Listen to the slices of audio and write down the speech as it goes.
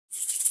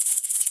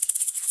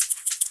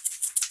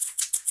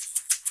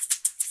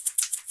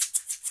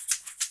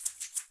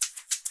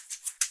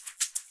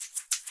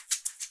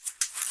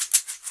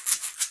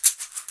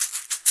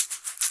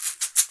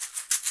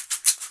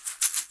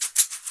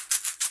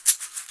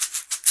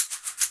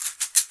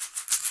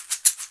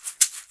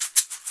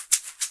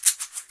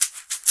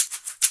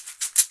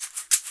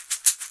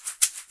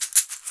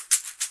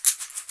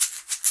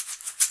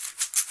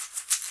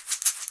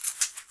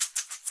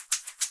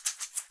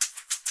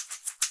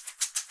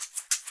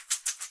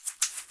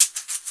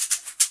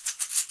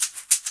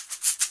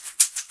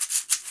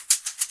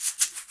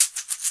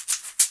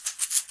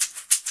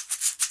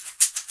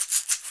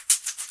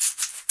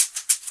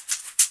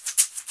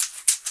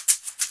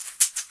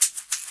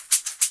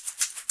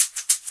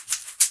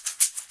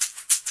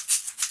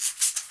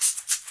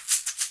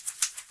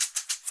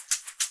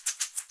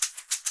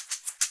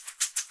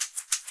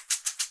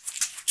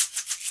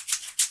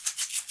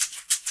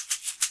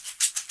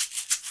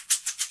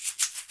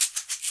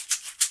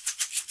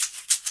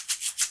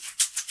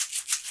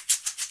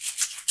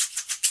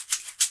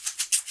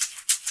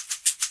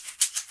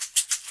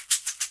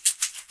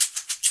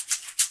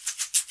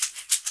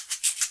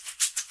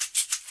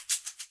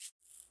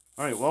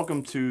Alright,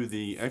 welcome to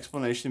the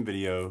explanation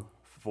video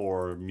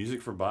for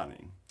Music for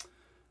Botany.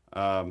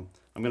 I'm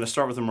going to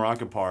start with the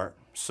maraca part.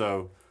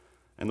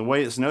 And the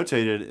way it's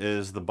notated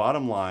is the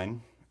bottom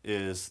line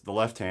is the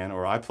left hand,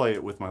 or I play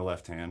it with my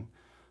left hand.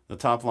 The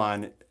top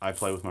line I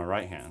play with my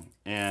right hand.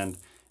 And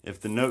if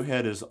the note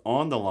head is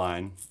on the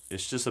line,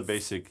 it's just a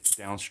basic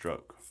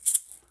downstroke.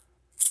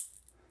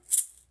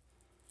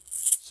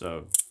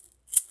 So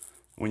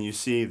when you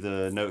see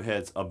the note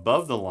heads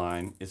above the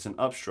line, it's an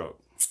upstroke.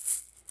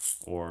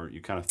 Or you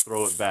kind of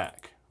throw it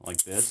back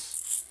like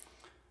this.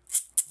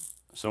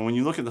 So when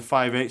you look at the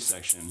 5/8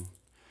 section,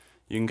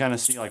 you can kind of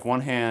see like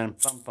one hand,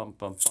 bum bum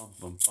bum bum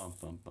bum bum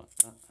bum bum.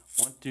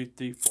 1 2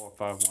 3 4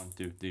 5 1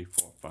 2 3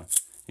 4 5.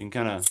 You can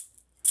kind of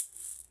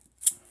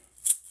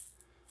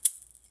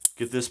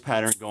get this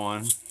pattern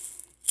going.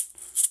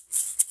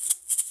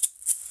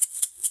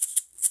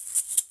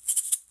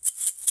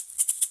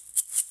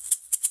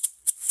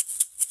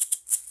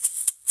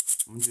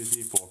 One, two,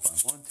 three, four,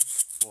 five. 1 2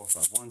 4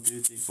 5 1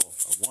 2 3 4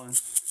 5 1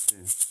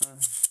 2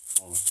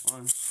 4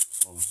 1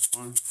 4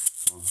 1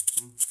 4.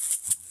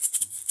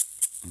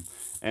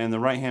 And the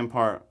right hand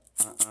part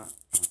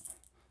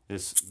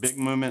is big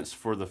movements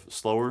for the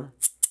slower,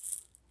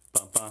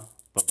 ba ba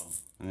ba bum,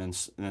 and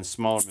then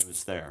smaller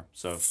movements there.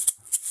 So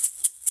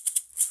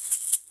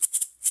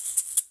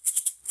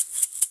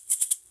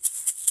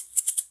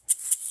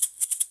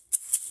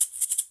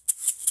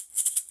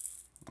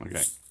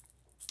okay.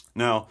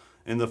 Now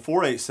in the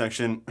 4/8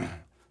 section,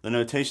 the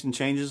notation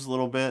changes a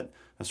little bit.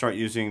 I start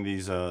using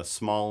these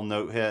small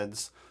note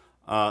heads.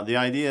 The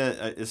idea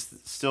is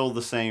still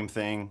the same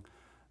thing.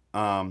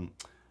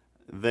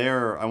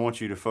 There, I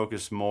want you to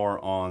focus more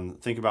on,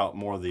 think about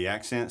more of the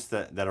accents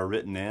that are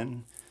written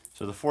in.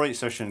 So the 4/8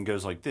 section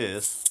goes like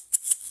this.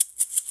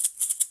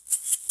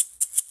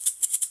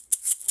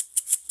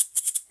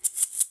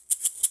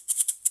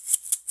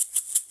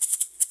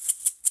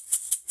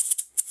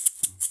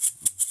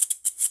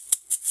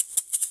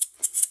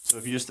 So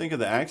if you just think of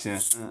the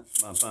accent,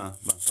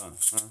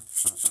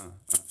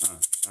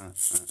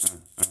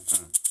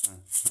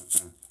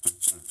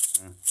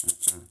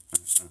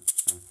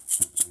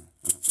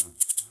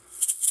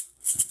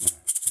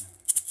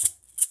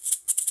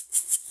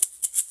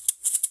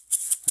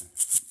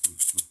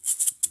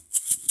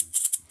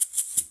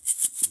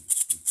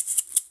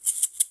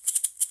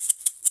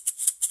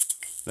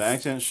 the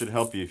accent should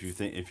help you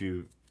if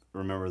you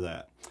remember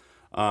that.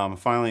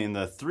 Finally, in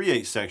the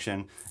 3/8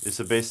 section, it's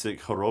a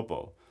basic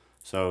joropo.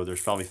 So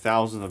there's probably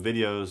thousands of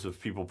videos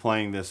of people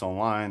playing this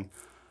online.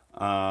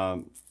 So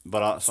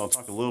I'll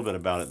talk a little bit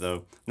about it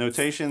though.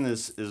 Notation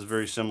is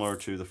very similar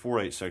to the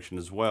 4/8 section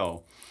as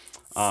well.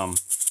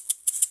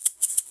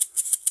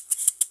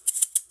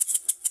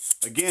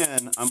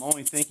 Again, I'm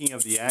only thinking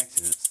of the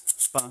accents.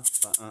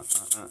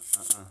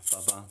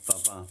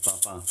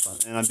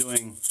 And I'm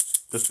doing,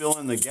 to fill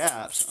in the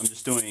gaps, I'm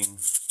just doing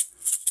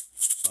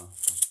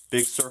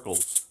big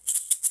circles.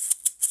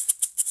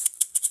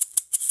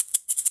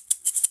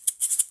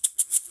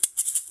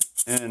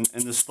 And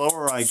the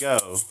slower I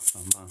go,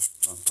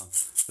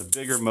 the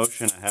bigger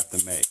motion I have to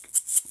make.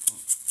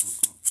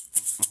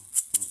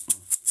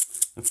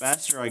 The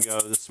faster I go,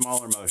 the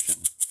smaller motion.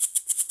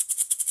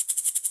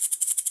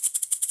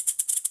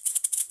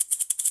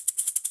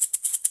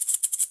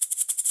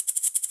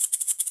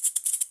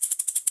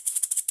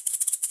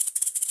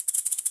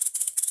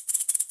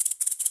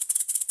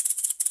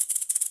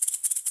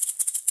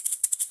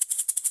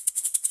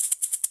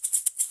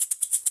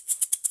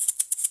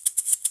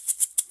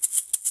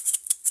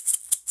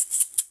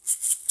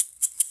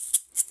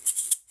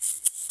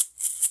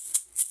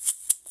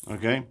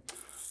 Okay,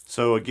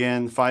 so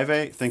again,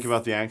 5/8, think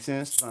about the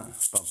accents. 1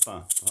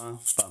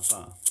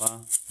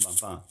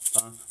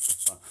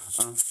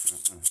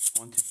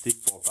 2 3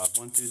 4 5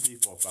 1 2 3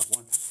 4 5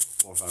 1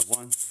 4 5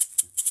 1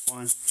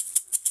 1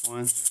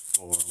 1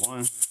 4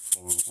 1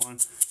 4 1.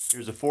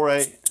 Here's a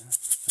 4/8.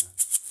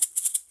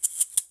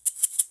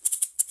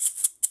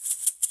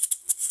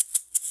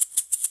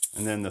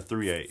 And then the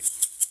 3/8.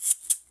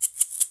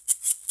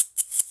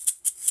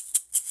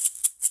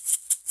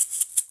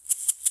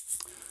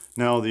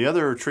 Now the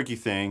other tricky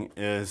thing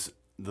is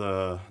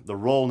the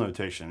roll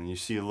notation. You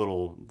see a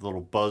little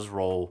buzz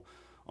roll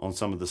on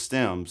some of the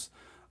stems.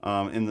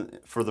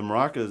 For the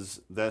maracas,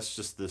 that's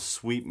just the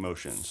sweep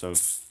motion. So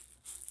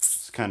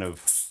it's kind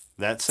of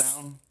that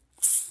sound.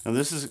 Now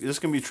this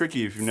can be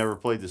tricky if you've never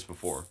played this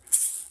before.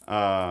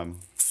 But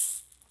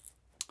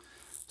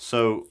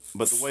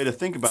the way to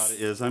think about it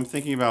is I'm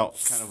thinking about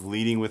kind of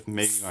leading with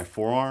maybe my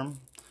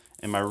forearm,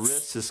 and my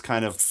wrist is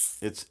kind of,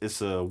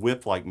 it's a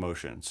whip-like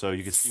motion. So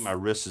you can see my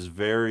wrist is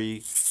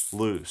very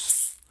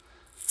loose.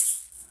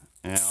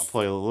 And I'll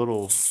play a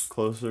little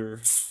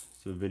closer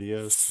to the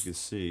video so you can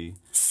see.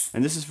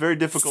 And this is very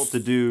difficult to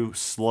do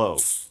slow.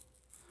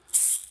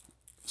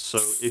 So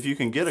if you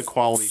can get a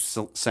quality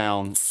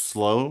sound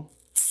slow,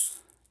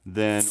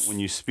 then when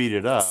you speed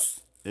it up,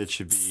 it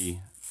should be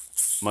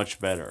much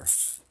better.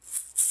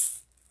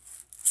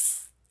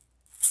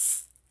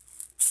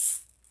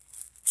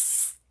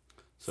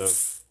 So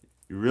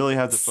You really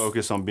have to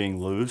focus on being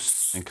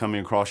loose and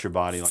coming across your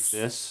body like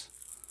this.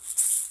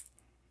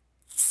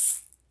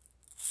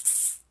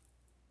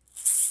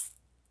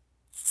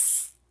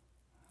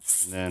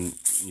 And then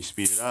when you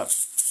speed it up,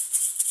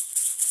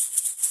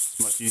 it's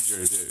much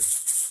easier to do.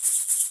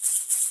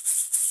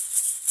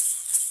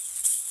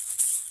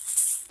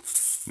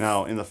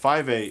 Now in the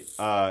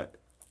 5/8,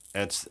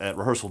 at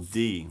rehearsal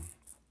D,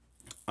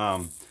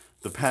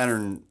 the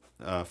pattern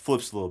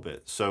flips a little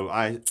bit. So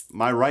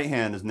my right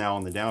hand is now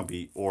on the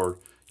downbeat, or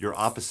your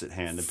opposite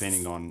hand,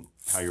 depending on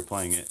how you're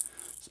playing it.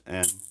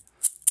 And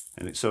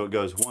so it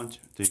goes 1, 2,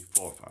 3,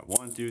 4, 5.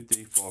 1, 2,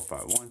 3, 4,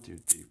 5. 1, 2,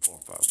 3, 4,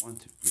 5. 1,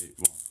 2, 3,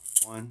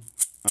 4. 1.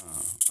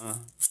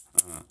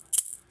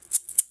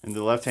 And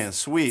the left hand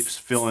sweeps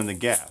fill in the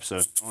gap. So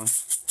 1, 2,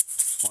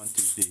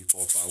 3,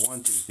 4, 5.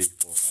 1, 2, 3,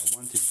 4, 5.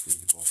 1, 2, 3,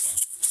 4, 5.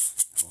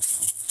 4,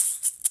 5.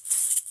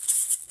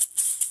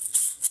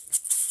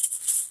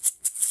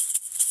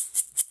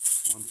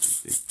 1, 2,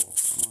 3, 4,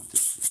 5. 1, 2,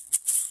 3.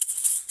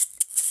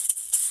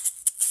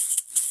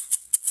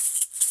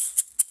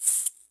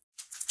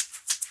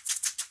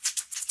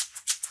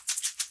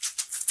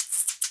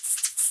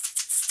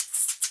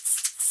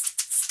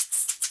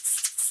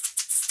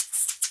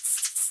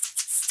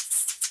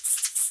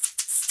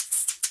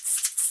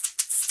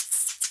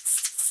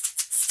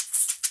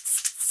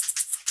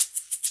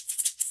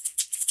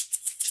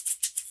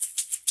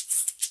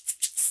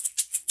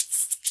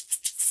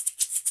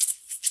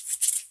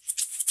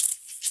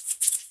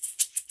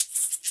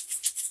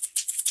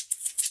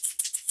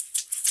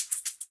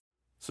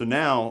 So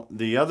now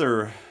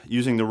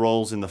using the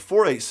rolls in the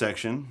 4/8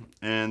 section,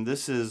 and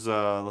this is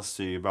let's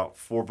see, about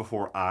 4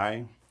 before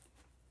I.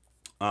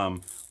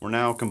 We're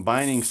now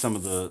combining some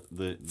of the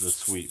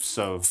sweeps.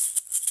 So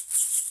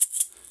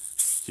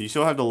you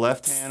still have the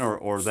left hand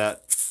or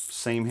that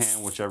same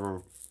hand,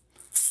 whichever,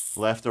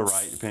 left or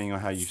right, depending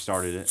on how you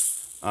started it.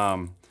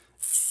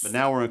 But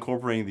now we're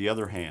incorporating the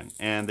other hand,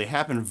 and they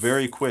happen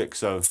very quick.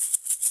 So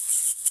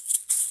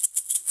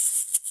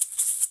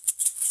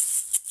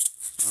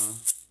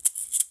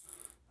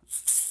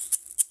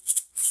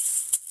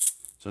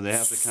they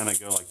have to kind of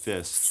go like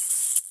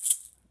this.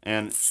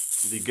 And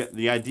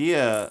the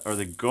idea or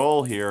the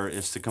goal here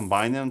is to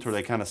combine them to where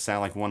they kind of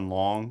sound like one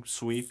long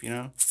sweep, you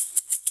know?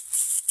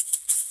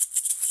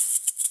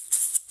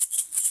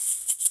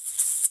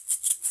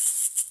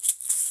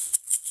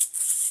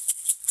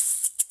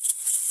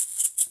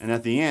 And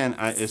at the end,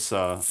 it's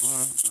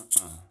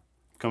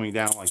coming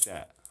down like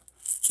that.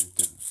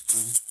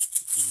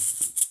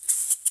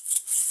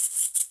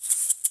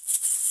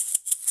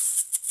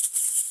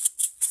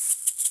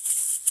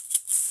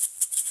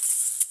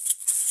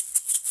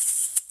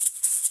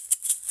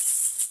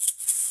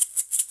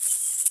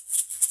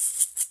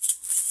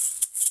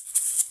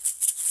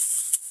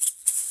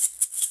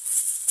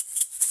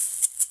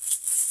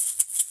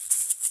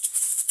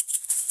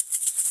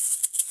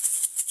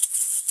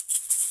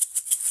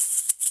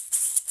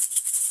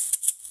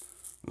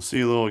 We'll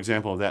see a little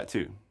example of that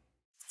too.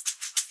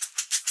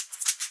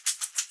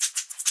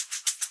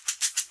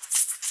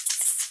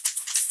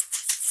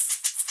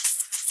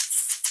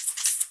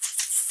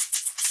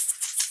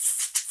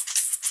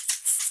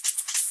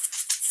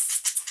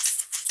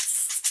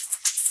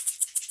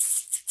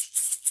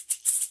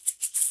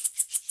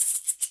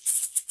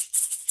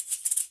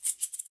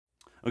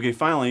 Okay,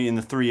 finally in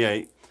the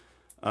 3/8,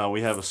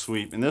 we have a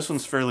sweep, and this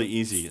one's fairly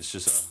easy. It's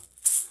just a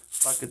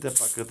 1, 2, 3,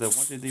 1,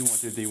 2, 3, 1,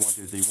 2, 3, 1,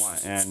 2, 3, 1,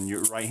 and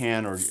your right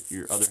hand or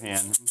your other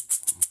hand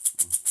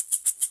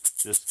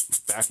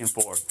just back and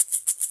forth.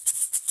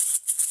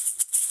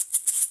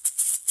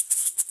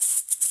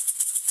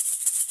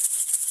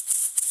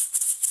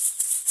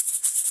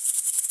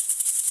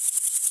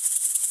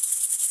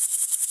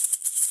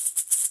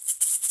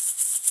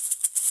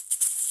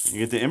 And you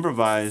get to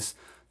improvise,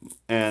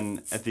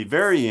 and at the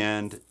very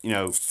end, you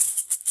know,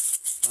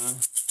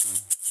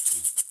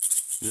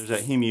 there's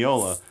that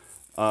hemiola.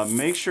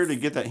 Make sure to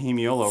get that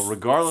hemiola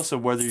regardless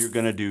of whether you're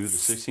going to do the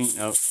 16th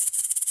note,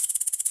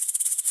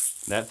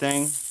 that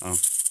thing,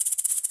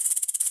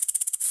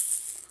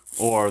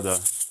 or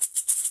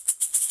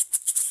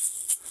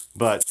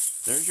but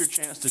there's your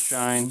chance to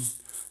shine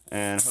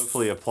and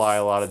hopefully apply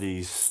a lot of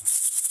these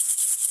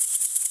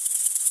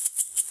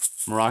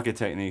maraca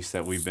techniques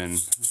that we've been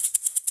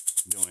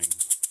doing.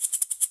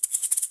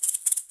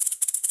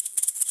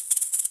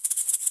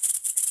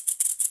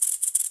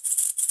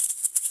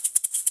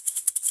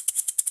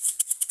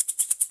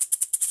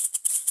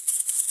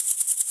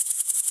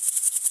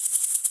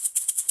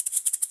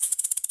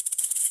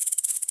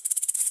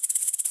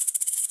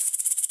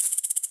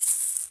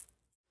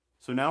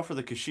 So now for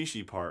the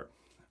caxixí part.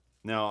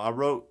 Now I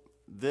wrote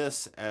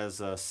this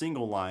as a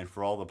single line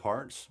for all the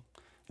parts,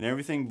 and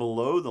everything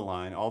below the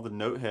line, all the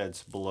note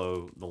heads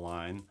below the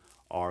line,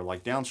 are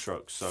like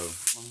downstrokes. So,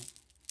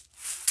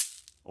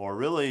 or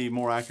really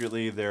more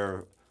accurately,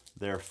 they're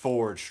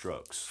forward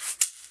strokes.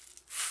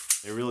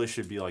 They really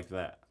should be like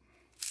that.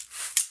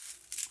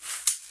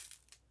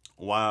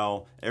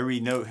 While every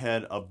note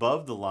head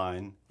above the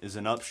line is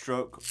an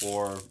upstroke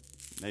or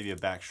maybe a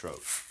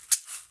backstroke.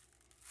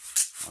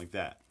 like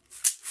that.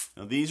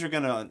 Now these are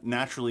going to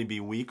naturally be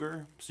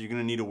weaker, so you're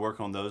going to need to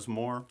work on those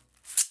more.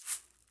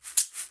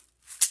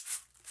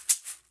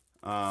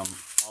 All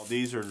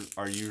these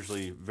are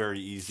usually very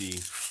easy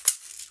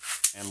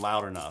and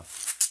loud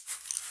enough.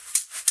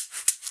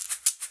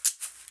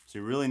 So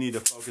you really need to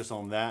focus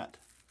on that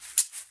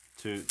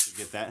to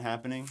get that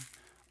happening.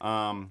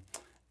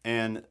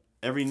 And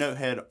every note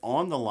head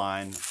on the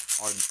line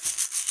are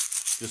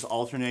just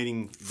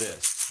alternating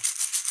this.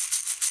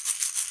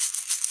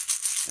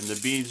 And the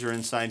beads are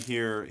inside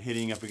here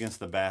hitting up against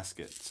the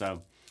basket.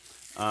 So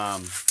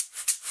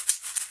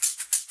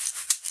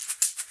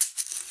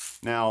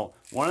now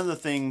one of the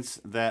things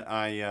that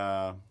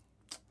I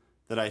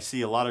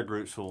see a lot of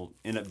groups will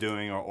end up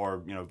doing,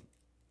 or you know,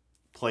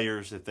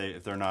 players if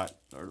they're not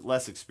or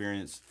less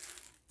experienced,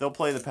 they'll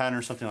play the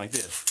pattern something like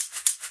this.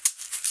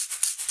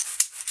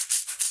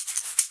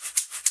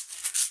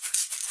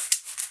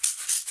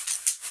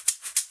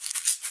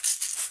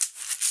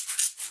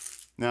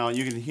 Now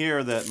you can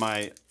hear that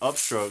my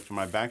upstrokes or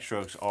my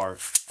backstrokes are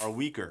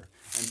weaker,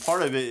 and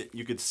part of it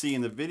you could see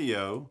in the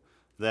video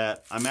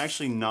that I'm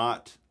actually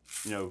not,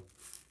 you know,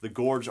 the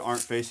gourds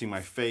aren't facing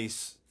my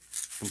face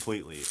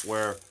completely,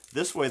 where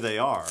this way they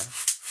are.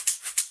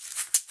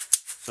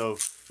 So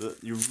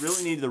you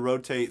really need to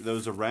rotate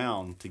those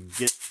around to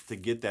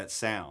get that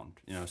sound,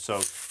 you know.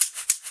 So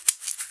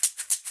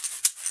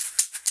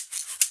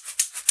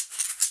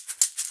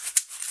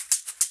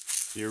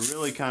you're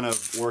really kind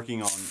of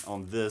working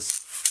on this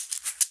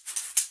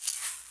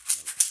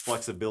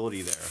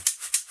flexibility there.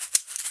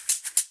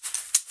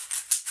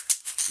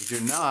 If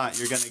you're not,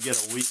 you're going to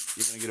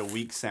get a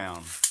weak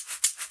sound.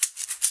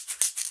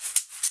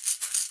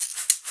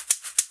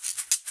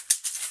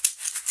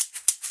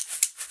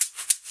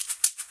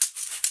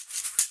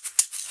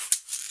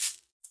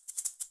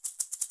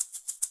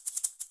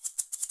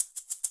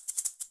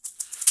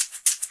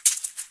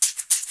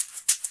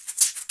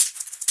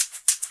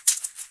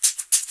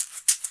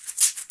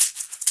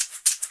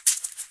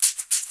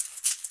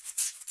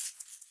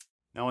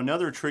 Now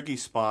another tricky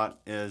spot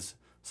is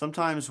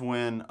sometimes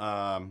when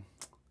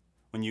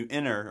you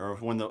enter, or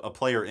when a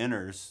player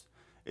enters,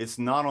 it's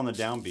not on the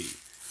downbeat.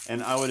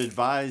 And I would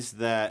advise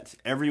that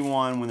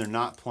everyone, when they're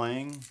not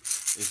playing,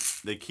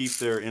 they keep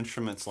their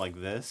instruments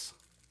like this.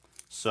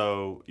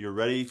 So you're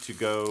ready to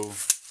go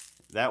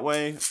that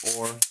way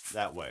or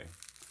that way.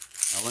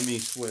 Now let me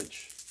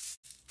switch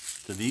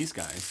to these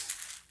guys.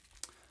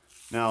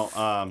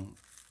 Now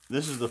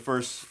this is the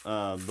first,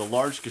 the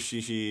large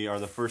caxixí are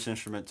the first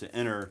instrument to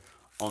enter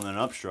on an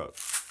upstroke.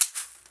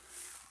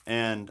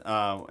 And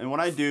what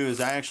I do is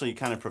I actually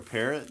kind of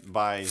prepare it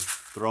by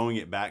throwing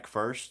it back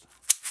first,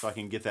 so I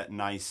can get that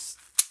nice,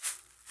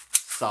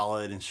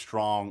 solid and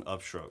strong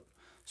upstroke.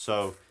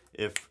 So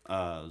if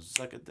 1,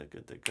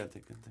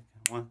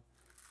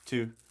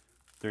 2,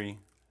 3,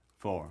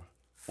 4,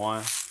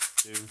 1,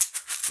 2,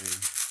 3,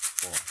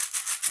 4,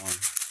 1,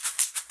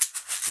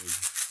 2,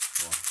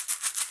 4.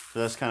 So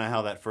that's kind of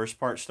how that first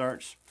part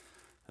starts.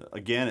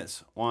 Again,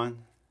 it's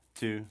 1,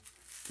 2,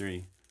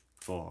 3,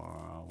 4,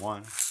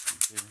 1, 2,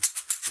 3,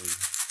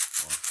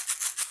 4.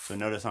 So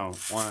notice I'm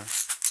 1,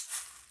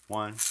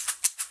 1,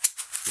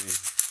 3,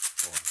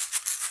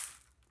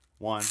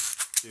 4. 1, 2,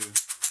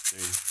 3,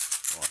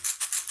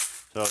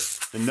 4. So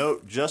the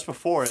note just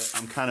before it,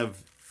 I'm kind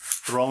of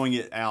throwing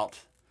it out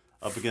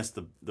up against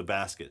the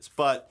baskets.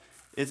 But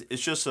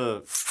it's just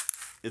a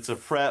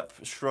prep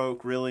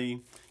stroke,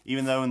 really.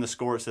 Even though in the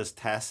score it says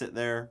tacit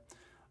there,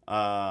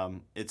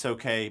 it's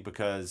okay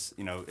because,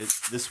 you know,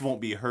 this won't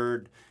be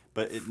heard,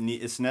 but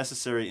it's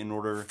necessary in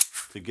order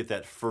to get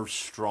that first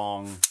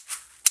strong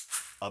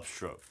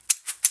upstroke.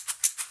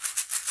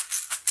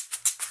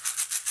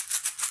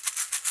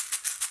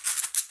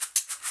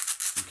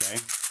 Okay.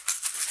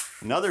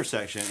 Another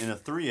section in a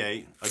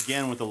 3/8,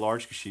 again with the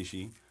large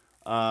caxixí,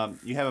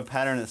 you have a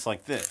pattern that's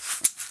like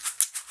this.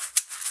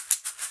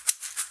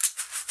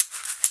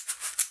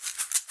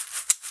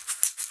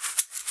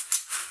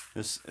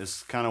 This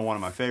is kind of one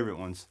of my favorite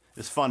ones.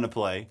 It's fun to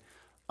play,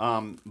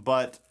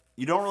 but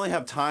you don't really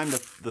have time to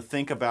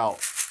think about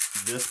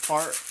this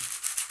part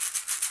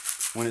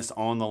when it's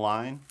on the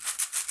line.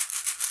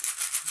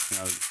 You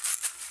know,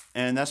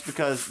 and that's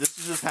because this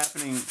is just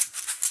happening.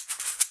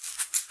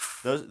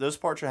 Those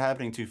parts are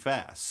happening too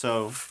fast.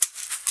 So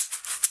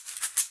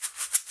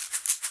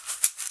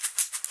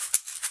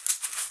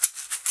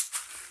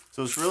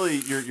it's really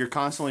you're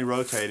constantly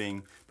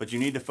rotating, but you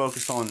need to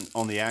focus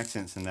on the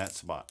accents in that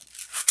spot.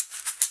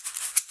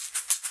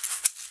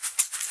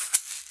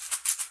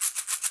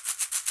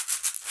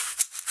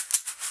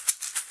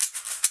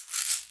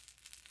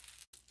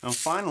 Now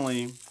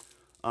finally,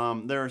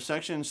 there are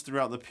sections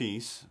throughout the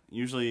piece,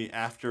 usually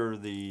after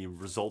the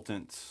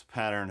resultant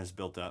pattern is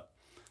built up,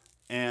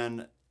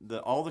 and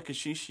all the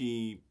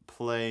caxixí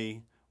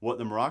play what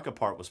the maraca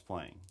part was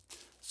playing.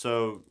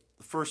 So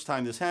the first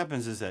time this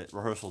happens is at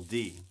rehearsal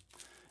D.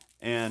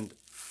 And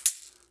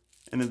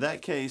in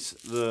that case,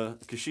 the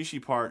caxixí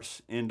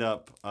parts end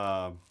up,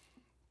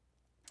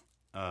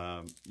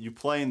 you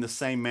play in the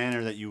same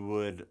manner that you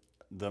would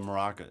the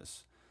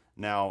maracas.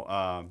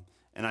 Now,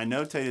 and I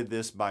notated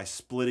this by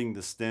splitting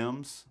the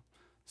stems.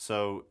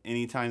 So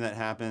anytime that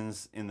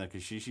happens in the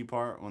caxixí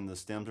part, when the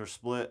stems are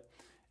split,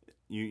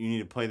 you need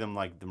to play them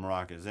like the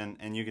maracas.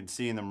 And you can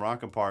see in the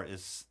maraca part,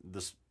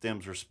 the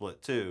stems are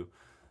split too.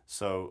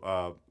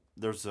 So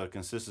there's a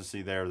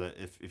consistency there that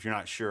if you're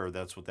not sure,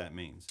 that's what that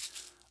means.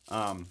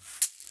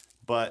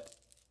 But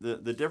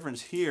the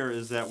difference here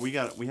is that we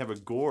have a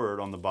gourd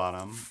on the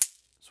bottom.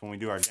 So when we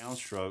do our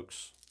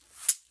downstrokes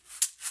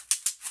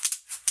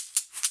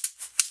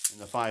in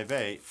the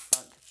 5/8,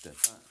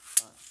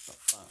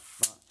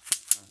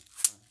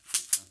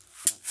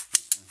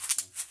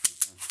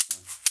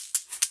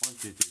 1,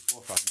 2, 3,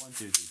 4, 5, 1,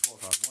 2, 3, 4,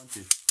 5, 1,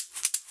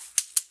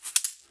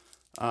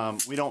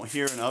 2. We don't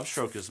hear an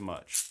upstroke as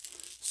much.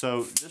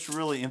 So this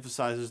really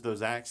emphasizes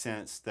those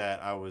accents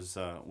that I was,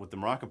 with the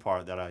maraca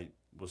part, that I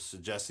was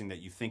suggesting that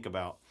you think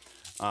about.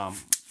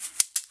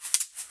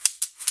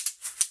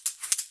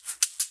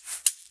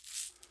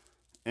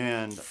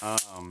 And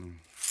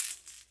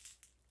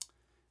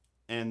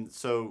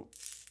so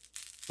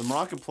the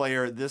maraca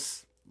player at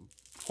this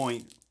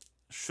point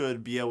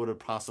should be able to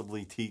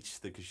possibly teach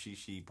the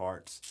caxixí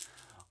parts.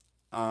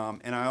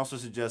 And I also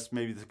suggest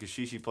maybe the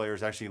caxixí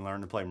players actually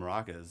learn to play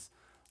maracas.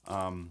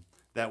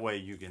 That way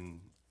you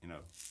can, you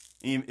know,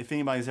 if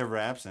anybody's ever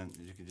absent,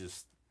 you can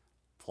just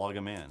plug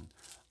them in.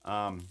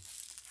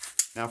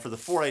 Now for the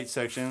 4/8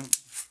 section,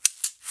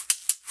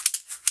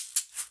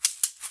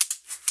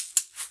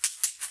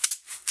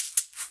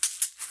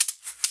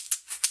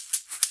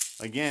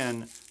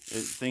 again,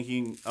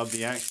 thinking of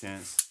the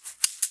accents.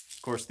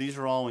 Of course, these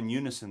are all in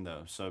unison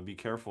though, so be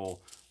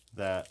careful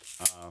that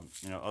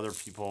you know, other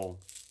people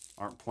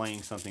aren't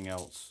playing something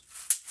else.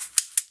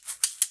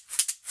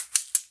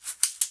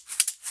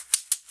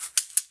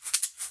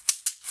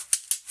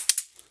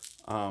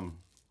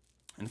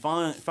 And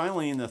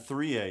finally in the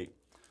 3/8,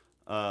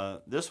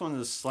 this one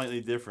is slightly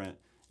different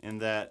in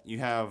that you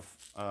have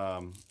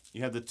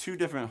the two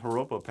different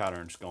joropo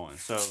patterns going.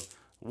 So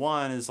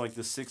one is like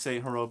the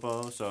 6/8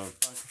 joropo. So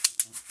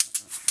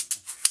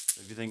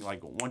if you think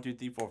like 1, 2,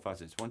 3, 4, 5,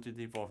 6, 1, 2,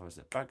 3, 4, 5,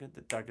 6,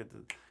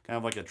 kind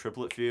of like a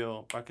triplet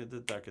feel.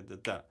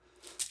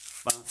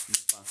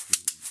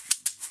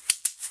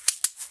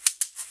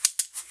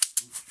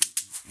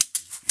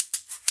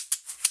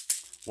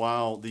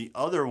 While the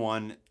other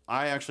one,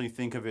 I actually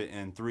think of it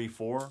in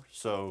 3/4.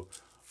 So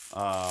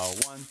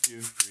 1,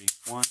 2, 3,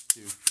 1,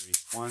 2, 3,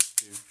 1,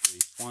 2,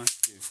 3, 1,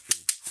 2,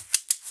 3,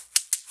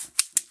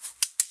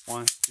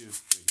 1, 2,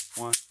 3,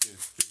 1, 2,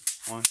 3,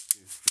 1,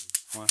 2,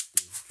 3, 1,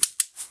 2, 3.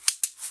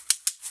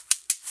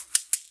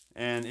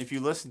 And if you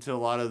listen to a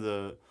lot of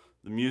the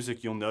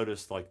music, you'll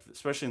notice, like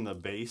especially in the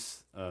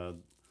bass,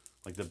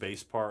 like the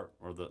bass part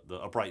or the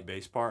upright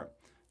bass part,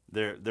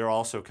 they're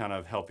also kind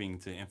of helping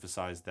to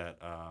emphasize that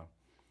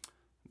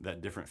that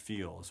different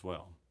feel as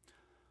well.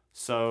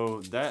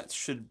 So that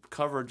should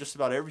cover just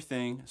about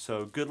everything.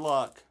 So good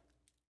luck.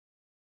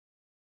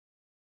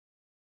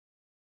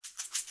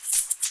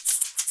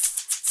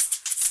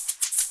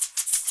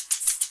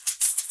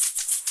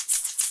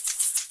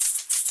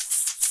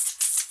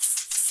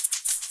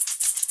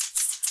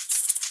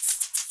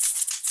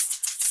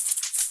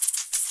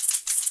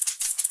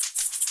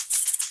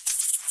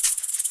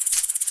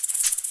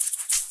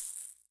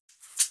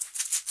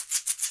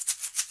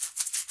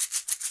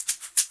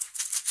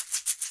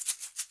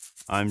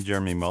 I'm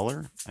Jeremy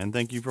Muller, and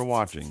thank you for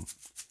watching.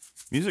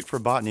 Music for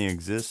Botany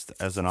exists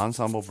as an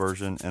ensemble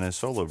version and a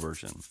solo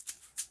version.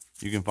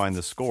 You can find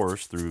the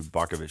scores through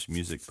Bachovich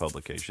Music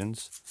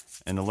Publications,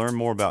 and to learn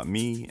more about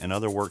me and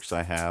other works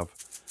I have,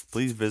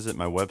 please visit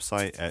my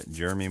website at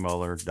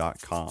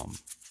jeremymuller.com.